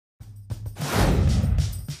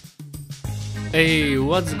Hey,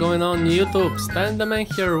 what's going on YouTube?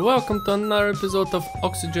 StanTheMan here, welcome to another episode of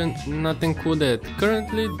Oxygen Not Included.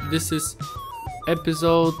 Currently this is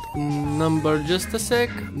episode number, just a sec,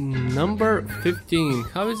 number 15.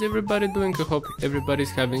 How is everybody doing? I hope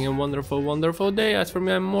everybody's having a wonderful day. As for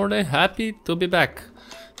me, I'm more than happy to be back.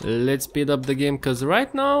 Let's speed up the game, cause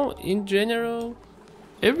right now, in general,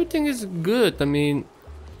 everything is good. I mean,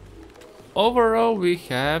 overall we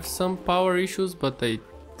have some power issues, but I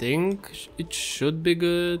think it should be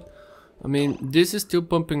good. I mean, this is still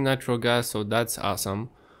pumping natural gas, so that's awesome.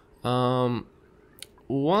 One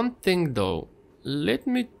thing though, let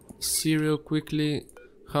me see real quickly,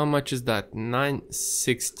 how much is that?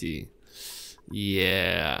 960.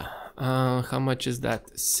 Yeah. How much is that?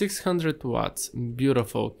 600 watts.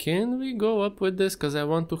 Beautiful. Can we go up with this? Because I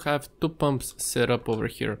want to have two pumps set up over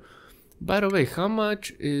here. By the way, how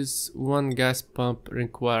much is one gas pump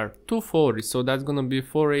required? 240, so that's gonna be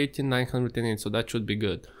 480, 908, so that should be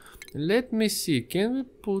good. Let me see, can we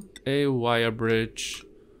put a wire bridge?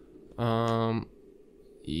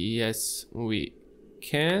 Yes, we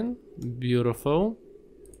can. Beautiful.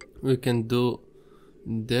 We can do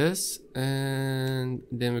this, and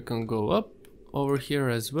then we can go up over here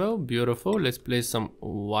as well. Beautiful. Let's place some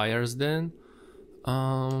wires then.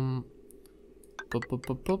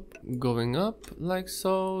 Going up like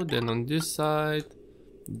so, then on this side,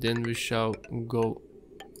 then we shall go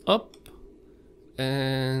up,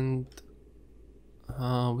 and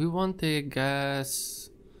we want a gas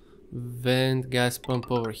vent, gas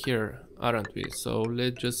pump over here, aren't we? So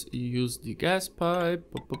let's just use the gas pipe.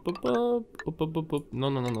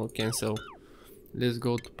 No, cancel. Let's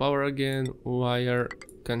go to power again, wire,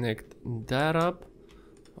 connect that up.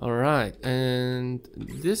 Alright, and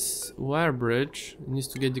this wire bridge needs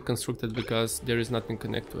to get deconstructed because there is nothing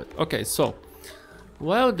connected to it. Okay, so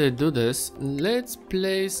while they do this, let's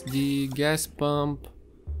place the gas pump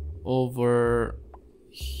over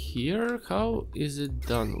here. How is it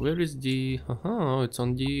done? Where is the... it's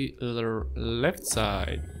on the left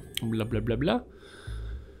side. Blah blah blah blah.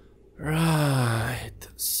 Right,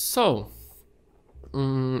 so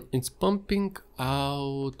it's pumping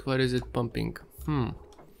out. What is it pumping?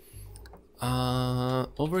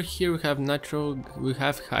 Over here we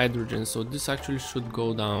have hydrogen, so this actually should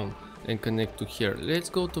go down and connect to here. Let's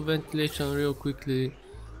go to ventilation real quickly.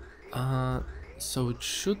 So it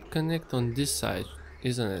should connect on this side,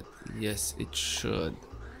 isn't it? Yes, it should.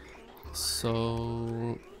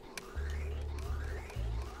 So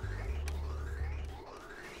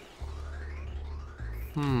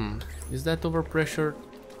is that overpressured?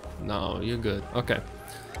 No, you're good. Okay.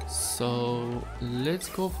 So let's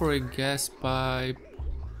go for a gas pipe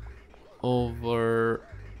over.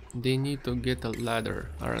 They need to get a ladder,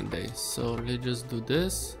 aren't they? So let's just do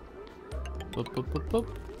this.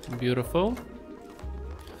 Beautiful.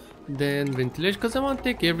 Then ventilation, because I want to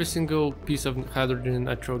take every single piece of hydrogen and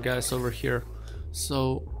natural gas over here.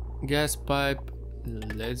 So gas pipe,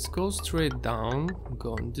 let's go straight down,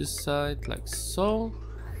 go on this side like so.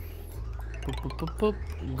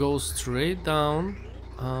 Go straight down.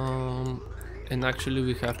 And actually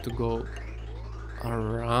we have to go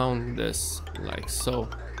around this like so,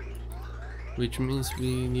 which means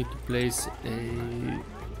we need to place a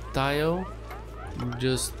tile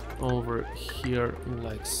just over here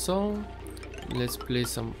like so. Let's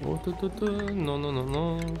place some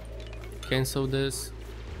no, cancel this.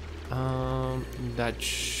 That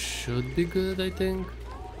should be good, I think.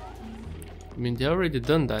 I mean, they already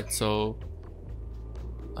done that, so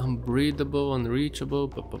unbreathable, unreachable,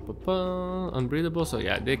 unbreathable, so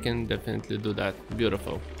yeah, they can definitely do that.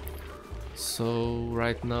 Beautiful. So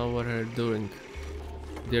right now what are they doing?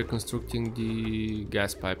 They're constructing the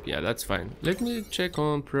gas pipe. Yeah, that's fine. Let me check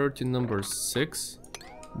on priority number 6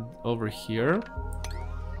 over here,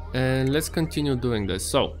 and let's continue doing this.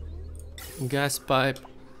 So gas pipe,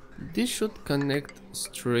 this should connect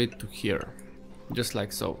straight to here, just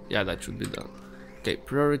like so. Yeah, that should be done. Okay,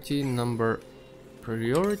 priority number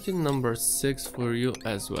 6 for you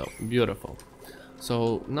as well. Beautiful.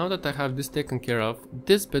 So now that I have this taken care of,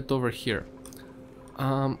 this bit over here,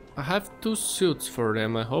 I have 2 suits for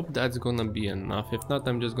them. I hope that's gonna be enough. If not,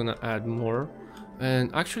 I'm just gonna add more.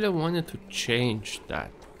 And actually I wanted to change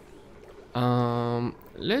that.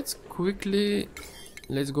 Let's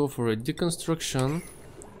go for a deconstruction.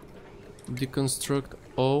 Deconstruct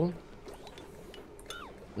all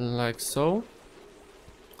like so.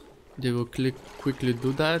 They will quickly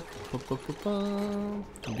do that.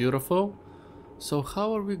 Beautiful. So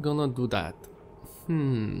how are we gonna do that?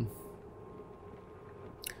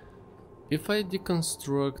 If I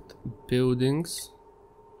deconstruct buildings,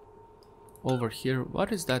 over here.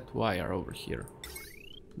 What is that wire over here?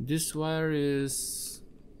 This wire is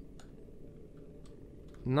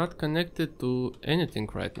not connected to anything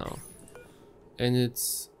right now, and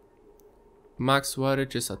its max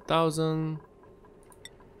wattage is 1000.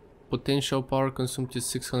 Potential power consumed is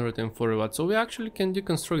 640 watts. So we actually can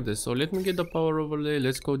deconstruct this. So let me get the power overlay.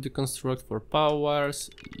 Let's go deconstruct for power wires.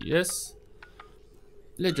 Yes.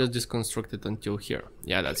 Let's just deconstruct it until here.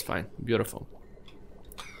 Yeah, that's fine. Beautiful.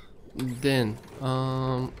 Then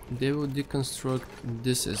they will deconstruct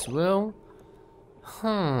this as well.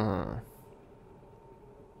 Huh.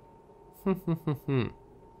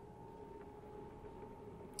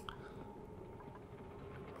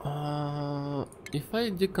 If I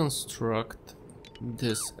deconstruct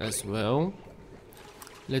this as well,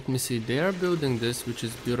 let me see, they are building this, which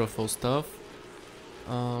is beautiful stuff,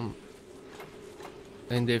 and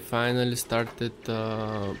they finally started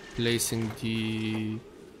placing the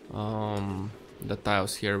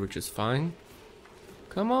tiles here, which is fine.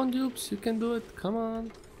 Come on, dupes, you can do it, come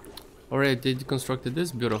on. Alright, they deconstructed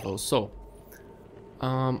this, beautiful. So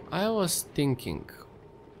I was thinking,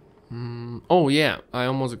 oh yeah, I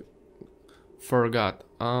almost forgot.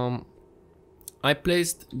 I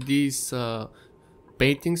placed these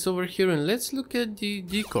paintings over here, and let's look at the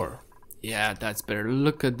decor. Yeah, that's better.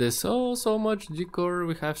 Look at this. Oh, so much decor.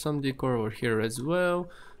 We have some decor over here as well,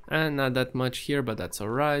 and not that much here, but that's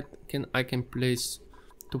alright. I can place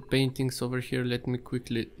 2 paintings over here. Let me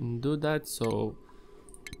quickly do that. So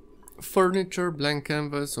furniture, blank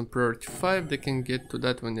canvas on priority 5. They can get to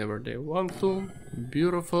that whenever they want to.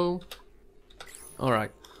 Beautiful.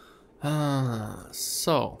 Alright.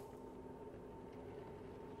 So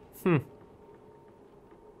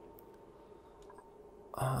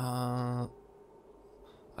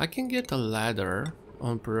I can get a ladder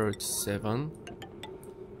on priority 7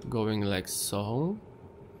 going like so,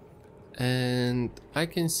 and I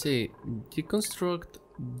can say deconstruct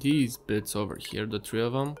these bits over here, the 3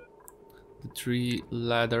 of them, the 3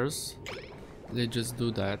 ladders. Let's just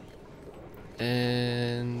do that,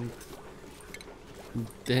 and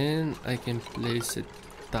then I can place a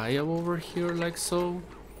tile over here like so.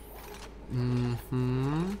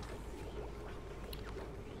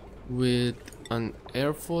 With an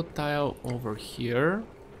airflow tile over here,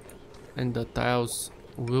 and the tiles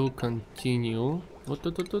will continue.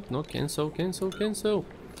 No, cancel.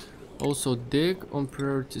 Also dig on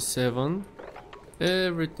priority 7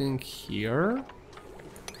 everything here,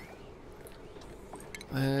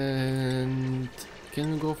 and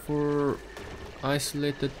can we go for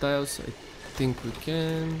isolated tiles? I think we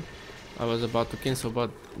can. I was about to cancel,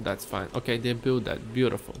 but that's fine. Okay, they built that.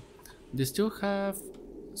 Beautiful. They still have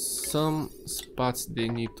some spots they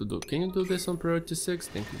need to do. Can you do this on priority 6?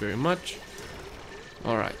 Thank you very much.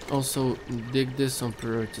 Alright, also dig this on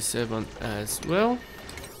priority 7 as well.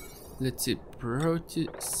 Let's see, priority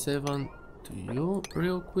 7 to you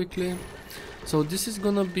real quickly. So this is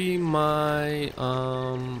gonna be my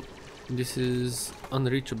this is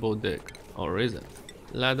unreachable dig, or is it?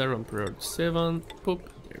 Ladder on priority 7. Poop,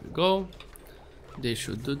 there we go. They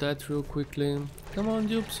should do that real quickly. Come on,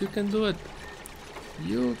 dupes, you can do it.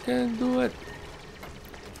 You can do it.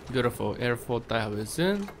 Beautiful. Airflow tile is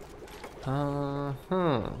in.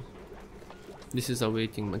 This is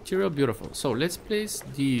awaiting material. Beautiful. So let's place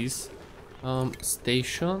these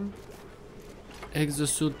station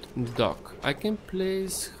exosuit dock. I can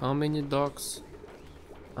place how many docks?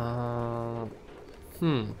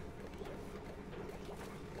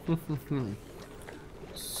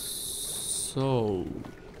 So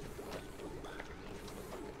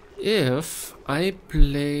if I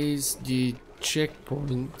place the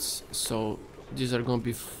checkpoints, so these are gonna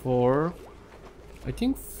be 4. I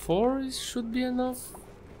think 4 should be enough.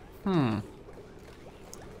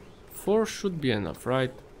 4 should be enough,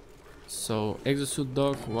 right? So exosuit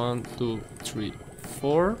dock 1, 2, 3,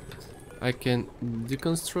 4. I can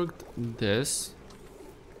deconstruct this.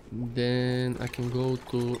 Then I can go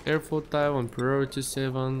to airflow tile on priority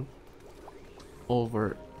 7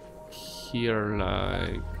 over here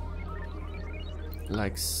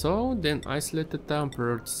like so. Then isolated tile on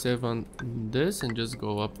priority 7 this, and just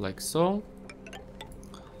go up like so.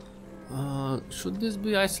 Should this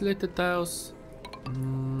be isolated tiles?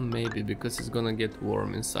 Maybe, because it's gonna get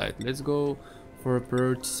warm inside. Let's go for a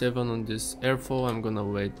priority 7 on this airflow. I'm gonna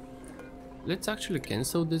wait. Let's actually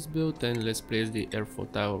cancel this build and let's place the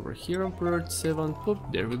airflow tile over here on priority 7. Poop,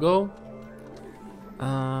 there we go.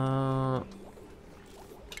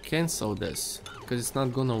 Cancel this, because it's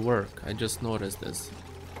not gonna work. I just noticed this.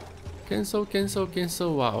 Cancel.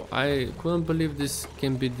 Wow, I couldn't believe this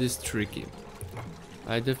can be this tricky.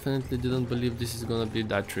 I definitely didn't believe this is gonna be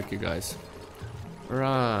that tricky, guys.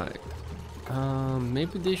 Right.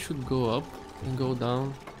 Maybe they should go up and go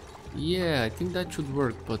down. Yeah, I think that should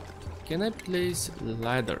work, but can I place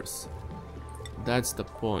ladders? That's the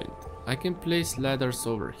point. I can place ladders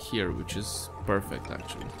over here, which is perfect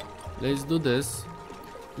actually. Let's do this.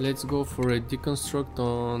 Let's go for a deconstruct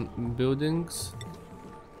on buildings.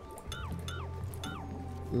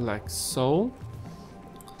 Like so.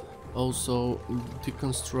 Also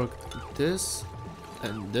deconstruct this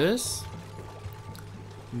and this.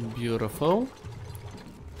 Beautiful.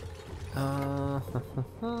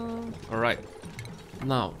 Alright.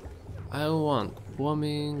 Now I want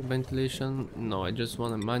plumbing, ventilation. No, I just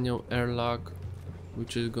want a manual airlock,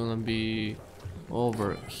 which is gonna be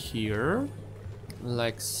over here.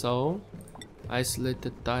 Like so.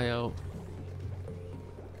 Isolated tile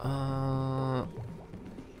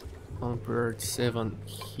on priority 7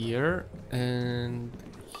 here and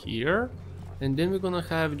here, and then we're gonna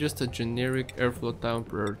have just a generic airflow tile on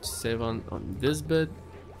priority 7 on this bit,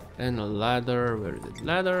 and a ladder, where is it,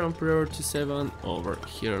 ladder on priority 7 over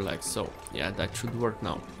here, like so. Yeah, that should work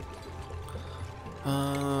now.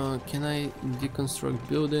 Can I deconstruct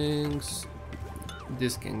buildings?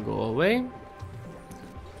 This can go away,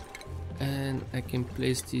 and I can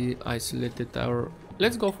place the isolated tower.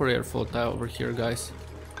 Let's go for airflow tile over here, guys.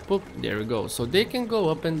 Boop, there we go. So they can go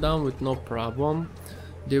up and down with no problem.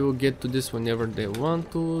 They will get to this whenever they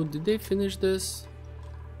want to. Did they finish this?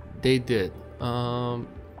 They did.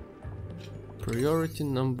 Priority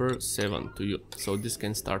number 7 to you. So this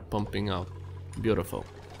can start pumping out. Beautiful.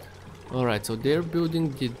 Alright, so they're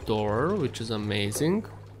building the door, which is amazing.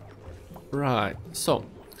 Right, so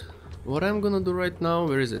what I'm gonna do right now,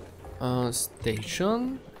 where is it?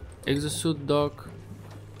 Station, exosuit dock.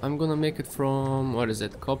 I'm gonna make it from, what is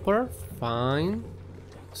it, copper? Fine.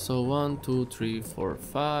 So 1, 2, 3, 4,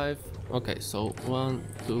 5. Okay, so 1,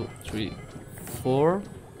 2, 3, 4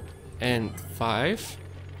 and 5.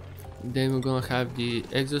 Then we're gonna have the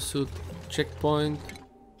exosuit checkpoint.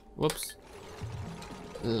 Whoops.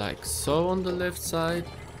 Like so on the left side.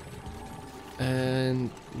 And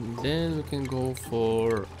then we can go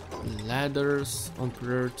for ladders on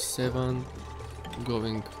priority 7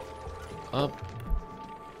 going up.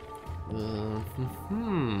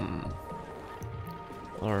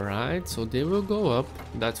 Alright, so they will go up,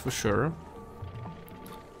 that's for sure.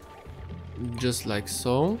 Just like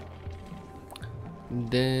so.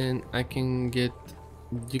 Then I can get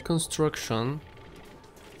deconstruction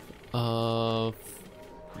of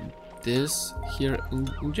this here,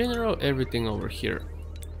 in general everything over here,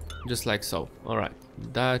 just like so. Alright,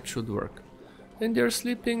 that should work. And they're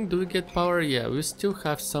sleeping. Do we get power? Yeah, we still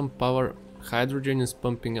have some power. Hydrogen is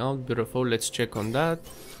pumping out. Beautiful. Let's check on that.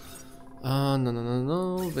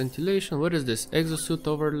 No. Ventilation. What is this? Exosuit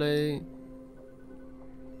overlay.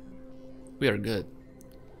 We are good.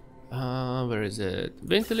 Where is it?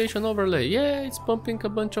 Ventilation overlay. Yeah, it's pumping a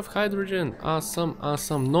bunch of hydrogen. Awesome,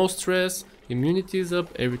 awesome. No stress. Immunity is up.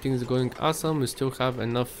 Everything is going awesome. We still have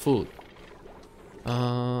enough food.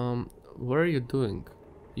 What are you doing?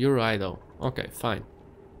 You're idle. Okay, fine.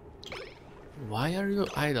 Why are you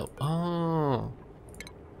idle? Oh.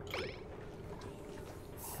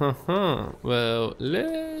 Well,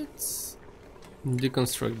 let's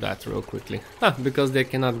deconstruct that real quickly. Because they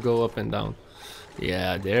cannot go up and down.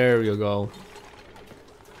 Yeah, there you go.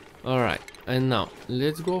 Alright, and now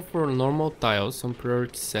let's go for normal tiles on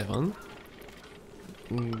priority 7.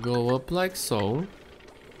 Go up like so.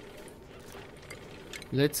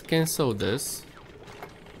 Let's cancel this.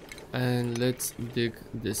 And let's dig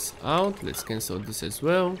this out. Let's cancel this as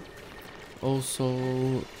well.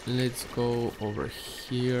 Also, let's go over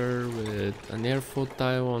here with an airflow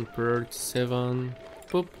tile on priority 7.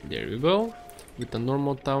 Boop, there you go. With a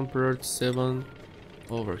normal tile on priority 7.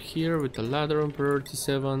 Over here with a ladder on priority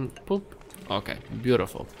 7. Boop. Okay,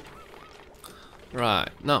 beautiful. Right,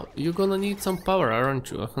 now you're gonna need some power, aren't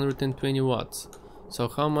you? 120 watts. So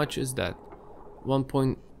how much is that?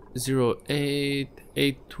 1.08,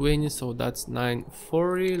 820, so that's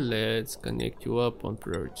 940. Let's connect you up on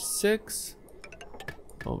priority 6.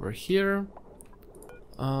 Over here.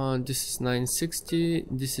 This is 960,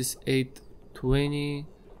 this is 820.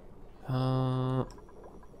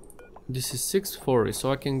 This is 640,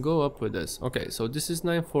 so I can go up with this. Okay, so this is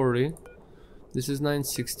 940, this is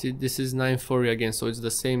 960, this is 940 again, so it's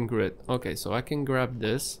the same grid. Okay, so I can grab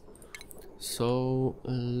this. So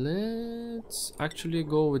let's actually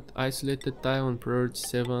go with isolated tile on priority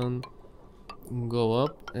 7. Go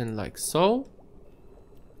up and like so.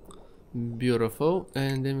 Beautiful.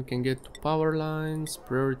 And then we can get to power lines,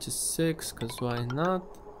 priority 6, because why not?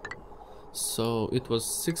 So it was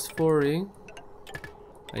 640.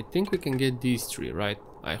 I think we can get these three, right?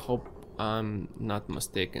 I hope I'm not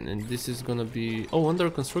mistaken. And this is gonna be, oh, under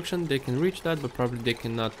construction. They can reach that, but probably they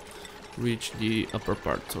cannot reach the upper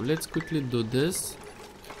part. So let's quickly do this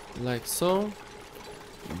like so.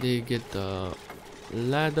 They get the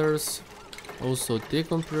ladders. Also take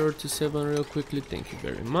on priority 7 real quickly. Thank you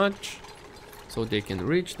very much. So they can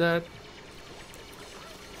reach that.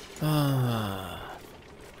 Come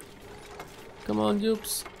on,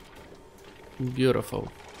 dupes. Beautiful.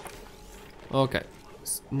 Okay,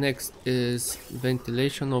 next is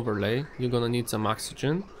ventilation overlay. You're gonna need some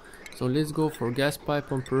oxygen, so let's go for gas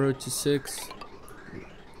pipe on priority 6,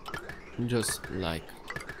 just like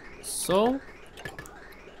so.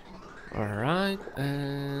 Alright,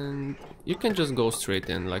 and you can just go straight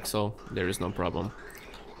in like so, there is no problem.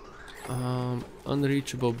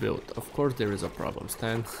 Unreachable build, of course there is a problem,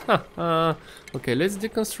 Stan. Okay, let's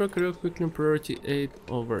deconstruct real quickly in priority 8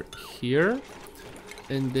 over here.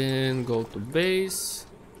 And then go to base.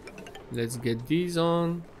 Let's get these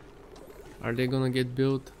on. Are they gonna get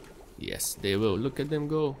built? Yes, they will. Look at them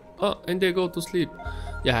go. Oh, and they go to sleep.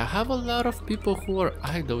 Yeah, I have a lot of people who are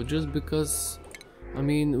idle just because, I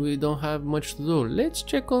mean, we don't have much to do. Let's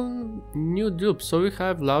check on new dupes. So we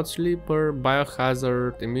have Loud Sleeper,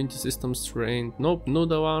 Biohazard, Immunity System Strained, nope,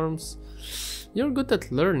 Noodle Arms. You're good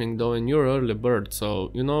at learning though, and you're early bird.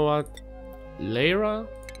 So, you know what? Lyra,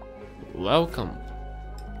 welcome.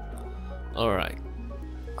 Alright,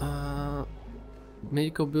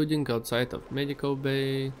 medical building outside of medical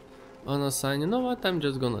bay, unassigned. You know what, I'm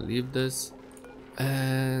just gonna leave this,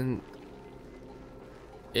 and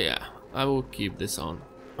yeah, I will keep this on.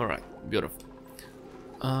 Alright, beautiful.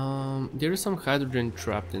 There is some hydrogen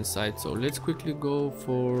trapped inside, so let's quickly go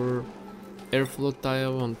for airflow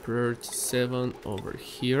tile on priority 7 over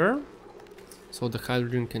here, so the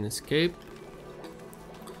hydrogen can escape.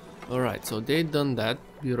 Alright, so they done that.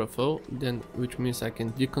 Beautiful. Then, which means I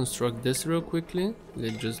can deconstruct this real quickly.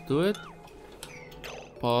 Let's just do it.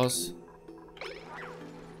 Pause.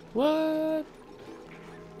 What?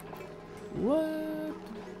 What?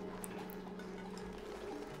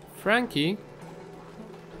 Frankie?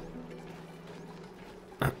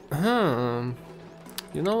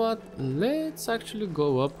 You know what? Let's actually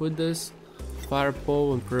go up with this. Fire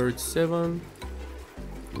pole on priority 7.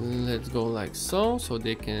 Let's go like so, so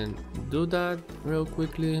they can do that real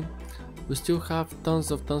quickly. We still have tons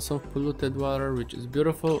of polluted water, which is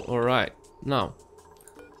beautiful. Alright, now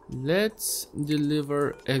let's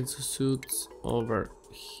deliver exosuits over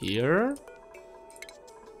here,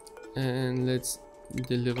 and let's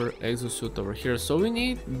deliver exosuit over here. So we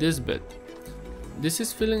need this bit. This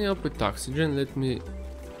is filling up with oxygen. Let me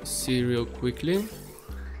see real quickly.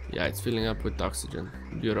 Yeah, it's filling up with oxygen.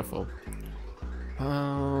 Beautiful.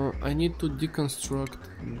 I need to deconstruct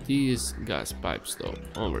these gas pipes though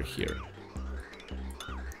over here.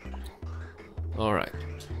 Alright,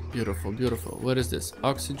 beautiful, beautiful. What is this?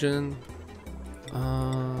 Oxygen.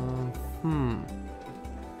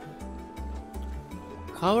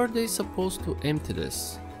 How are they supposed to empty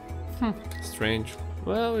this? Strange.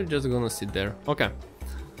 Well, we're just gonna sit there. Okay.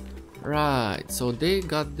 Right, so they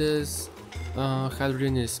got this.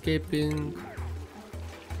 Hydrogen is escaping.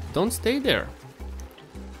 Don't stay there.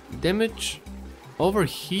 Damage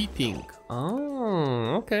overheating.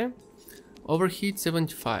 Oh, okay. Overheat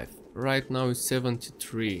 75. Right now it's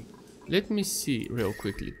 73. Let me see real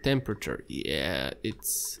quickly. Temperature. Yeah,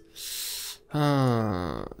 it's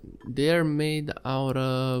they are made out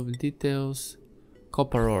of details.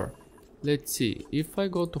 Copper ore. Let's see. If I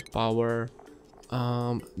go to power,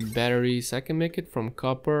 batteries, I can make it from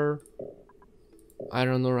copper.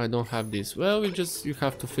 Iron ore, I don't have this. Well, you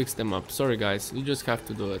have to fix them up. Sorry guys, you just have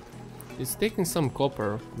to do it. It's taking some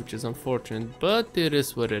copper, which is unfortunate, but it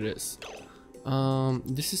is what it is.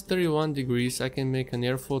 This is 31 degrees. I can make an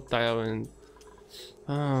airflow tile and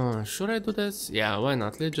should I do this? Yeah, why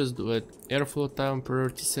not? Let's just do it. Airflow tile on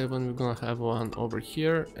priority 7. We're gonna have one over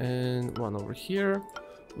here and one over here,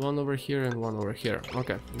 one over here and one over here.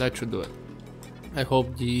 Okay, that should do it. I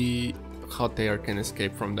hope the hot air can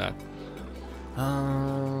escape from that.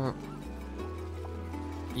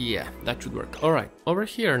 Yeah, that should work. Alright, over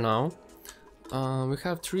here now, we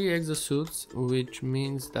have 3 exosuits, which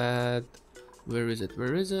means that, where is it?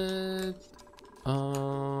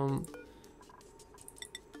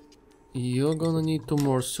 You're gonna need 2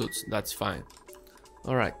 more suits, that's fine.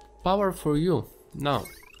 Alright, power for you. Now,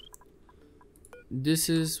 this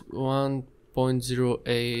is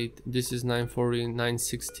 1.08, this is 940,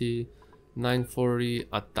 960, 940,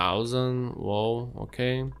 1000, whoa,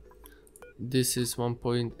 okay. This is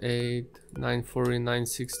 1.8, 940,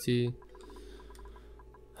 960.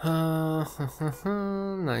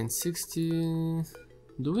 960.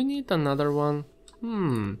 Do we need another one?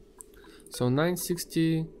 So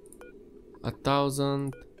 960,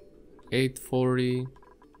 1000, 840.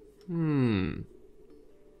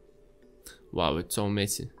 Wow, it's so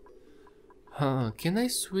messy. Can I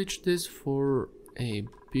switch this for a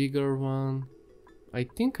bigger one? I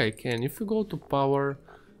think I can. If you go to power,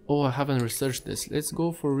 oh, I haven't researched this. Let's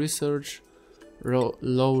go for research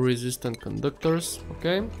low resistant conductors.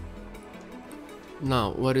 Okay,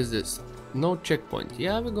 now what is this? No checkpoint.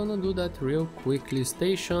 Yeah, we're gonna do that real quickly.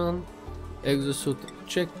 Station, exosuit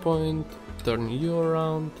checkpoint, turn you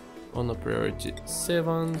around on a priority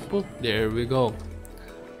 7. Boop, there we go.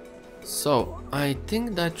 So I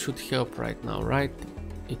think that should help right now, right?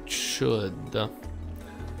 It should.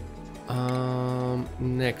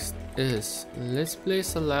 Next is, let's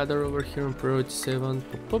place a ladder over here on priority 7.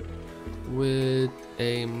 Boop, boop, with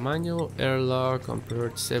a manual airlock on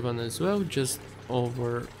priority 7 as well, just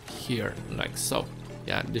over here, like so.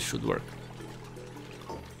 Yeah, this should work.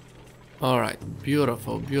 Alright,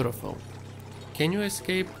 beautiful, beautiful. Can you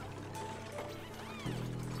escape?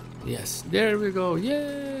 Yes, there we go,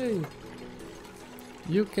 yay!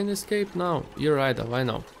 You can escape now. You're idle, I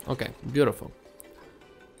know. Okay, beautiful.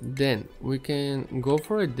 Then we can go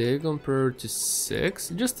for a dig on priority 6,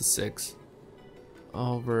 just a 6.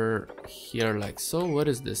 Over here, like so. What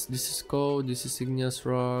is this? This is coal, this is igneous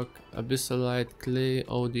rock, abyssalite, clay,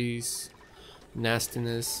 all these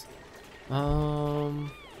nastiness. Oh,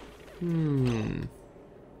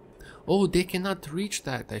 they cannot reach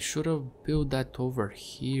that. I should have built that over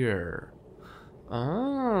here.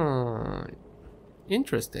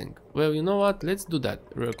 Interesting. Well, you know what? Let's do that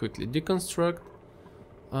real quickly. Deconstruct.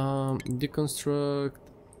 Deconstruct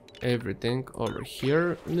everything over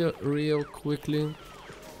here real quickly.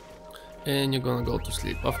 And you're gonna go to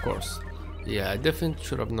sleep, of course. Yeah, I definitely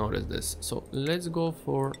should have noticed this. So let's go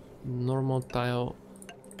for normal tile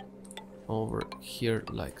over here,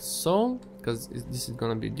 like so, because this is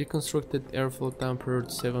gonna be deconstructed. Airflow temperature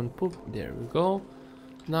 7. Poop, there we go.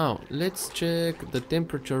 Now let's check the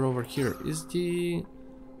temperature over here. Is the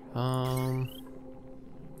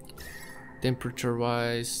temperature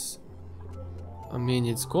wise, I mean,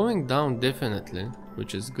 it's going down definitely,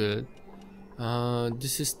 which is good.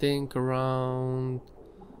 This is staying around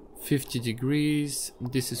 50 degrees.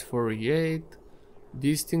 This is 48.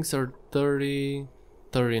 These things are 30,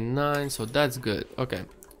 39, so that's good. Okay,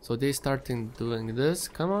 so they starting doing this.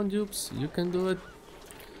 Come on, dupes, you can do it.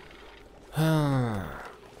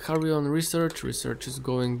 Carry on research. Research is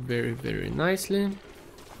going very, very nicely.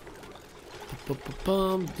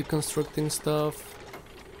 Deconstructing stuff.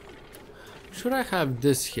 Should I have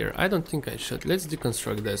this here? I don't think I should. Let's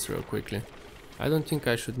deconstruct this real quickly. I don't think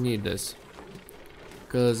I should need this,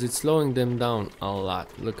 because it's slowing them down a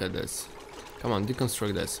lot. Look at this. Come on,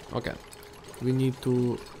 deconstruct this. Okay, we need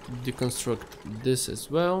to deconstruct this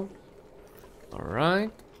as well.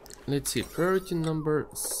 Alright, let's see, priority number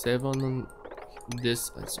 7 on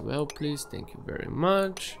this as well, please. Thank you very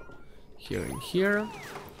much. Here and here.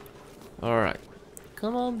 Alright,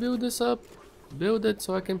 come on, build this up. Build it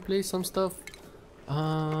so I can play some stuff.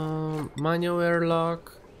 Manual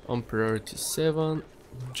airlock on priority 7,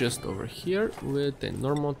 just over here, with a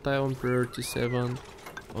normal tile on priority 7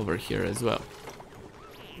 over here as well.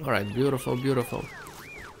 Alright, beautiful, beautiful.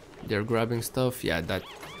 They're grabbing stuff. Yeah, that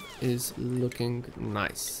is looking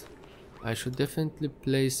nice. I should definitely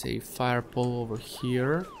place a fire pole over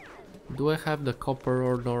here. Do I have the copper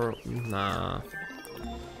ore? Nah.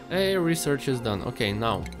 Hey, research is done. Okay,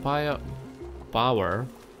 now power,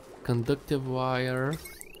 conductive wire.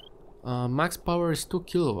 Max power is 2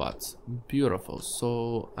 kilowatts. Beautiful.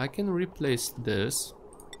 So I can replace this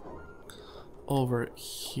over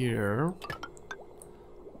here,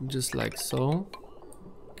 just like so.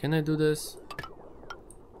 Can I do this?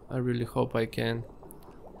 I really hope I can.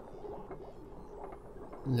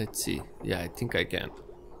 Let's see. Yeah, I think I can.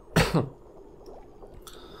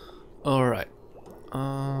 Alright.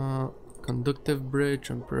 Conductive bridge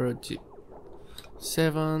on priority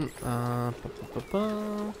 7.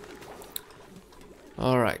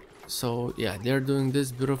 Alright, so yeah, they're doing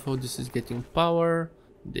this. Beautiful. This is getting power.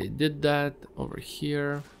 They did that over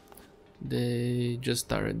here. They just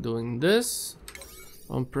started doing this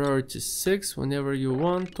on priority 6 whenever you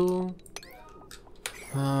want to.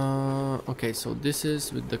 Okay, so this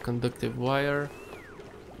is with the conductive wire,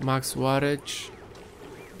 max wattage.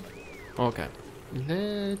 Okay,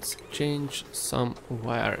 let's change some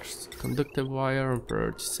wires. Conductive wire on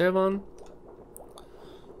priority 7.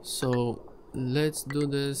 So let's do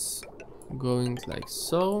this going like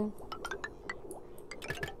so.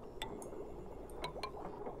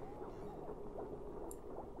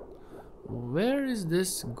 is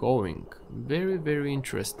this going? Very, very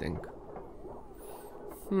interesting.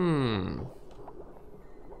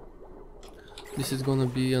 This is gonna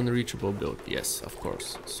be unreachable build, yes, of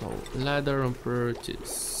course. So ladder on priority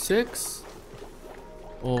 6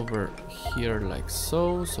 over here like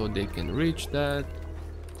so they can reach that.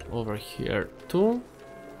 Over here too.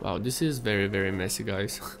 Wow, this is very, very messy,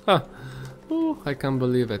 guys. Ooh, I can't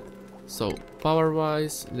believe it. So power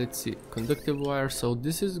wise, let's see, conductive wire. So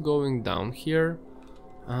this is going down here,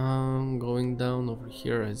 going down over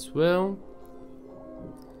here as well,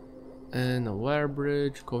 and a wire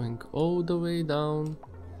bridge going all the way down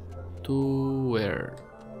to where?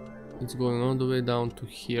 It's going all the way down to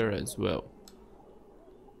here as well,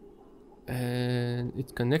 and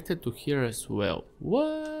it's connected to here as well.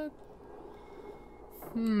 What?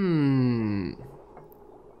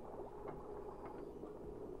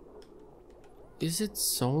 Is it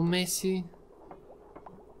so messy?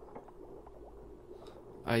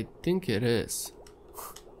 I think it is.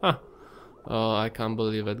 Oh, I can't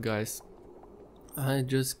believe it, guys. I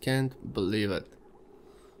just can't believe it.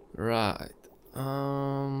 Right.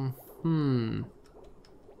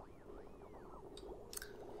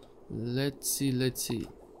 Let's see.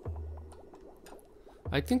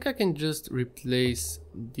 I think I can just replace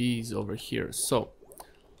these over here. So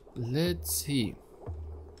let's see.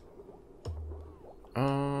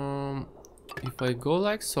 If I go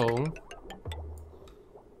like so,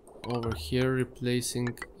 over here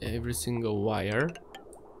replacing every single wire,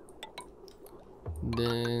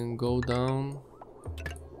 then go down,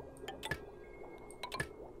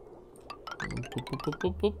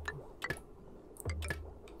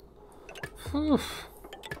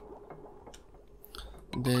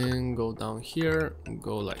 then go down here,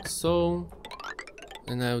 go like so,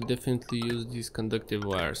 and I will definitely use these conductive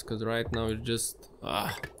wires because right now it's just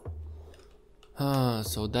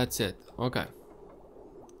so that's it. Okay.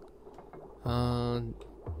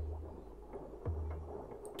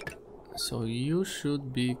 So you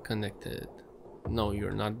should be connected. No,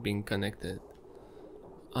 you're not being connected.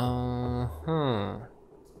 I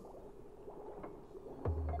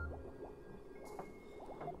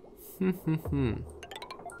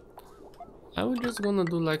was just gonna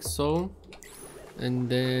do like so, and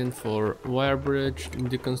then for wire bridge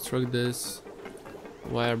deconstruct this,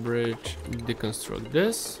 wire bridge deconstruct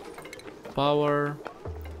this, power,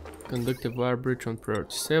 conductive wire bridge on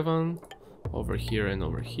priority 7 over here and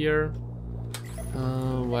over here,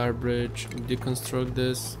 wire bridge deconstruct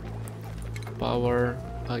this, power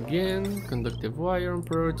again, conductive wire on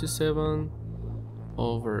priority 7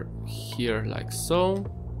 over here like so,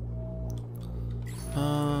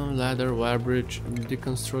 ladder wire bridge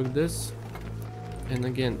deconstruct this, and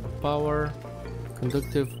again power,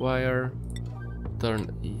 conductive wire,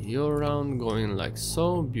 turn you around going like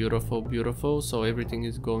so. Beautiful, beautiful. So everything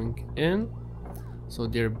is going in, so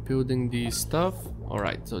they're building this stuff. All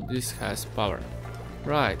right, so this has power.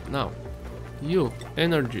 Right, now you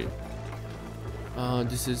energy,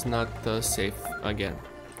 this is not safe again.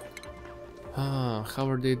 How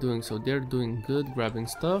are they doing? So they're doing good, grabbing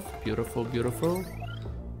stuff. Beautiful, beautiful.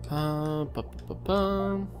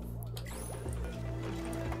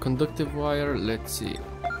 Conductive wire, let's see,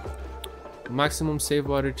 maximum save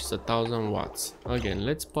wattage is 1000 watts. Again,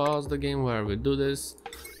 let's pause the game while we do this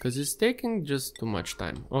because it's taking just too much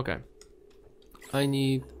time. Okay, I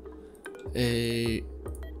need a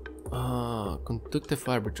conductive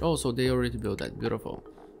wire bridge. Oh, so they already built that. Beautiful.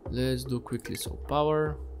 Let's do quickly. So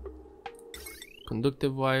power,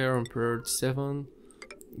 conductive wire on priority 7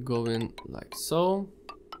 going like so,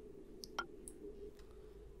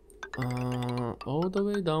 all the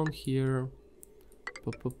way down here.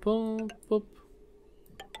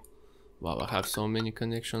 Wow, I have so many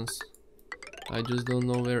connections. I just don't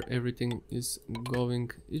know where everything is going.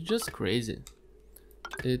 It's just crazy.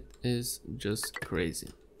 It is just crazy.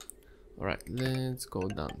 All right, let's go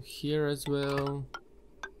down here as well,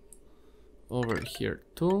 over here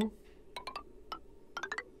too.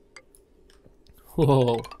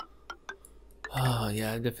 Whoa.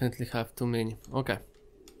 Yeah, I definitely have too many. Okay,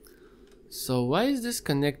 so why is this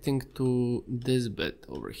connecting to this bit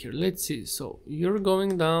over here? Let's see. So you're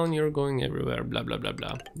going down, you're going everywhere, blah blah blah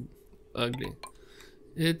blah. Ugly.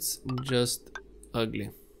 It's just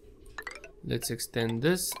ugly. Let's extend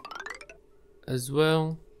this as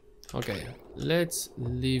well. Okay, let's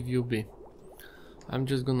leave you be. I'm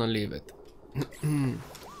just gonna leave it.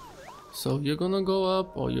 So you're gonna go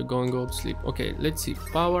up or you're gonna go to sleep. Okay, let's see.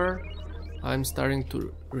 Power, I'm starting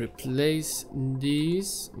to replace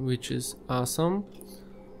these, which is awesome.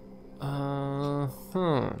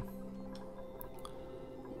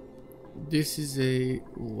 This is a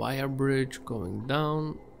wire bridge going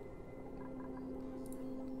down.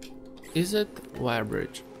 Is it wire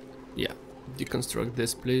bridge? Yeah. Deconstruct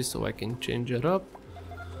this please so I can change it up.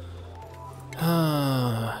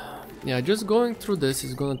 Yeah, just going through this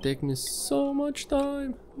is gonna take me so much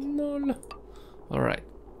time. No. Alright.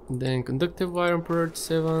 Then conductive wire on port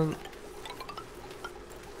 7.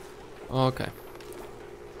 Okay.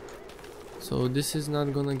 So this is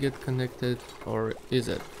not gonna get connected, or is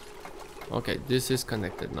it? Okay, this is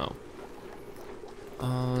connected now.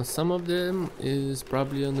 Some of them is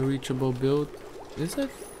probably unreachable build. Is it?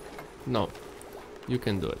 No. You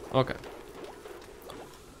can do it. Okay.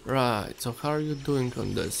 Right, so how are you doing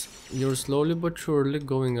on this? You're slowly but surely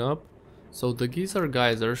going up. So the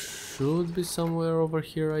geyser should be somewhere over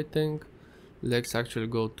here, I think. Let's actually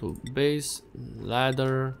go to base,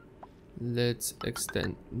 ladder. Let's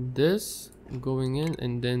extend this going in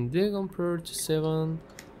and then dig on purge 7.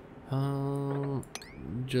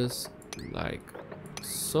 Just like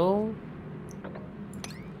so.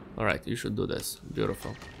 Alright, you should do this.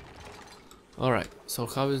 Beautiful. Alright, so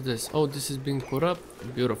how is this? Oh, this is being put up.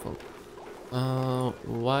 Beautiful.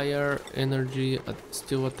 Wire energy at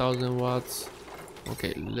still 1000 watts.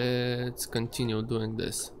 Okay, let's continue doing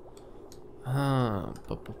this. You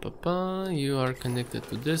are connected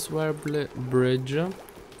to this wire bridge.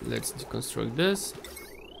 Let's deconstruct this.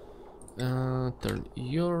 Turn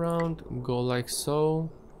you around. Go like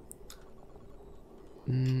so.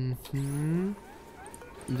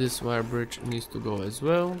 This wire bridge needs to go as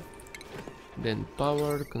well. Then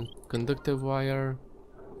power, conductive wire,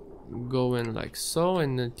 go in like so,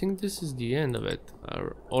 and I think this is the end of it,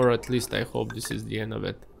 or at least I hope this is the end of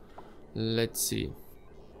it. Let's see.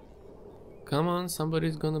 Come on,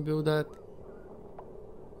 somebody's gonna build that.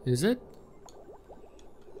 Is it?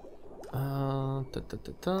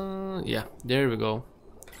 Yeah, there we go.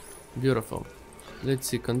 Beautiful. Let's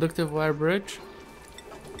see, conductive wire bridge.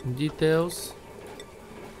 Details.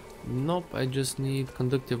 Nope, I just need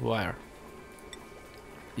conductive wire.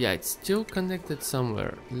 Yeah, it's still connected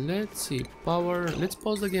somewhere. Let's see, power. Let's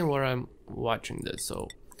pause the game where I'm watching this. So,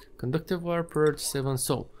 conductive wire purge 7.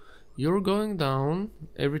 So, you're going down.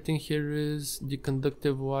 Everything here is the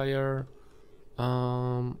conductive wire.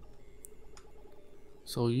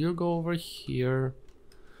 So you go over here.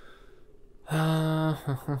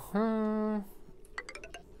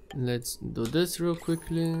 Let's do this real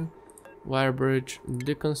quickly. Wire bridge,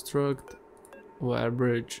 deconstruct. Wire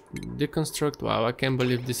bridge, deconstruct. Wow, I can't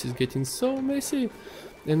believe this is getting so messy.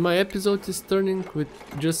 And my episode is turning with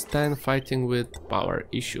just Stan fighting with power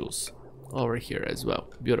issues over here as well.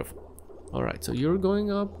 Beautiful. Alright, so you're going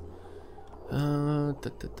up.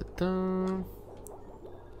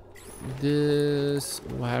 This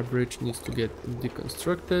wire bridge needs to get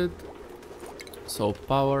deconstructed. So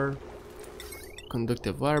power,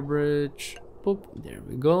 conductive wire bridge. Boop, there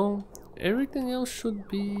we go. Everything else should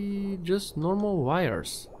be just normal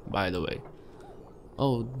wires, by the way.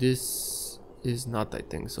 Oh, this is not, I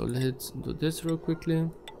think. So let's do this real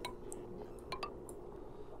quickly.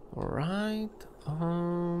 Alright.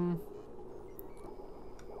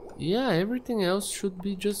 Yeah, everything else should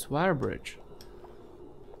be just wire bridge.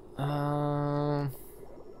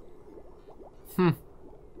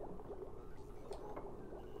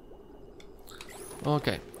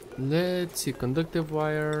 Okay. Let's see, conductive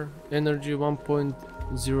wire, energy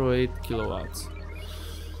 1.08 kilowatts.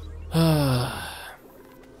 I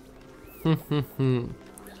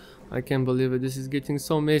can't believe it, this is getting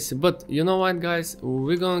so messy. But you know what, guys,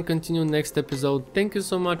 we're gonna continue next episode. Thank you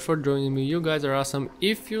so much for joining me, you guys are awesome.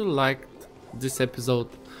 If you liked this episode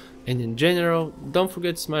and in general, don't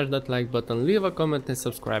forget to smash that like button, leave a comment and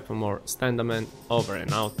subscribe for more. StanTheMan over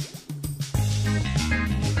and out.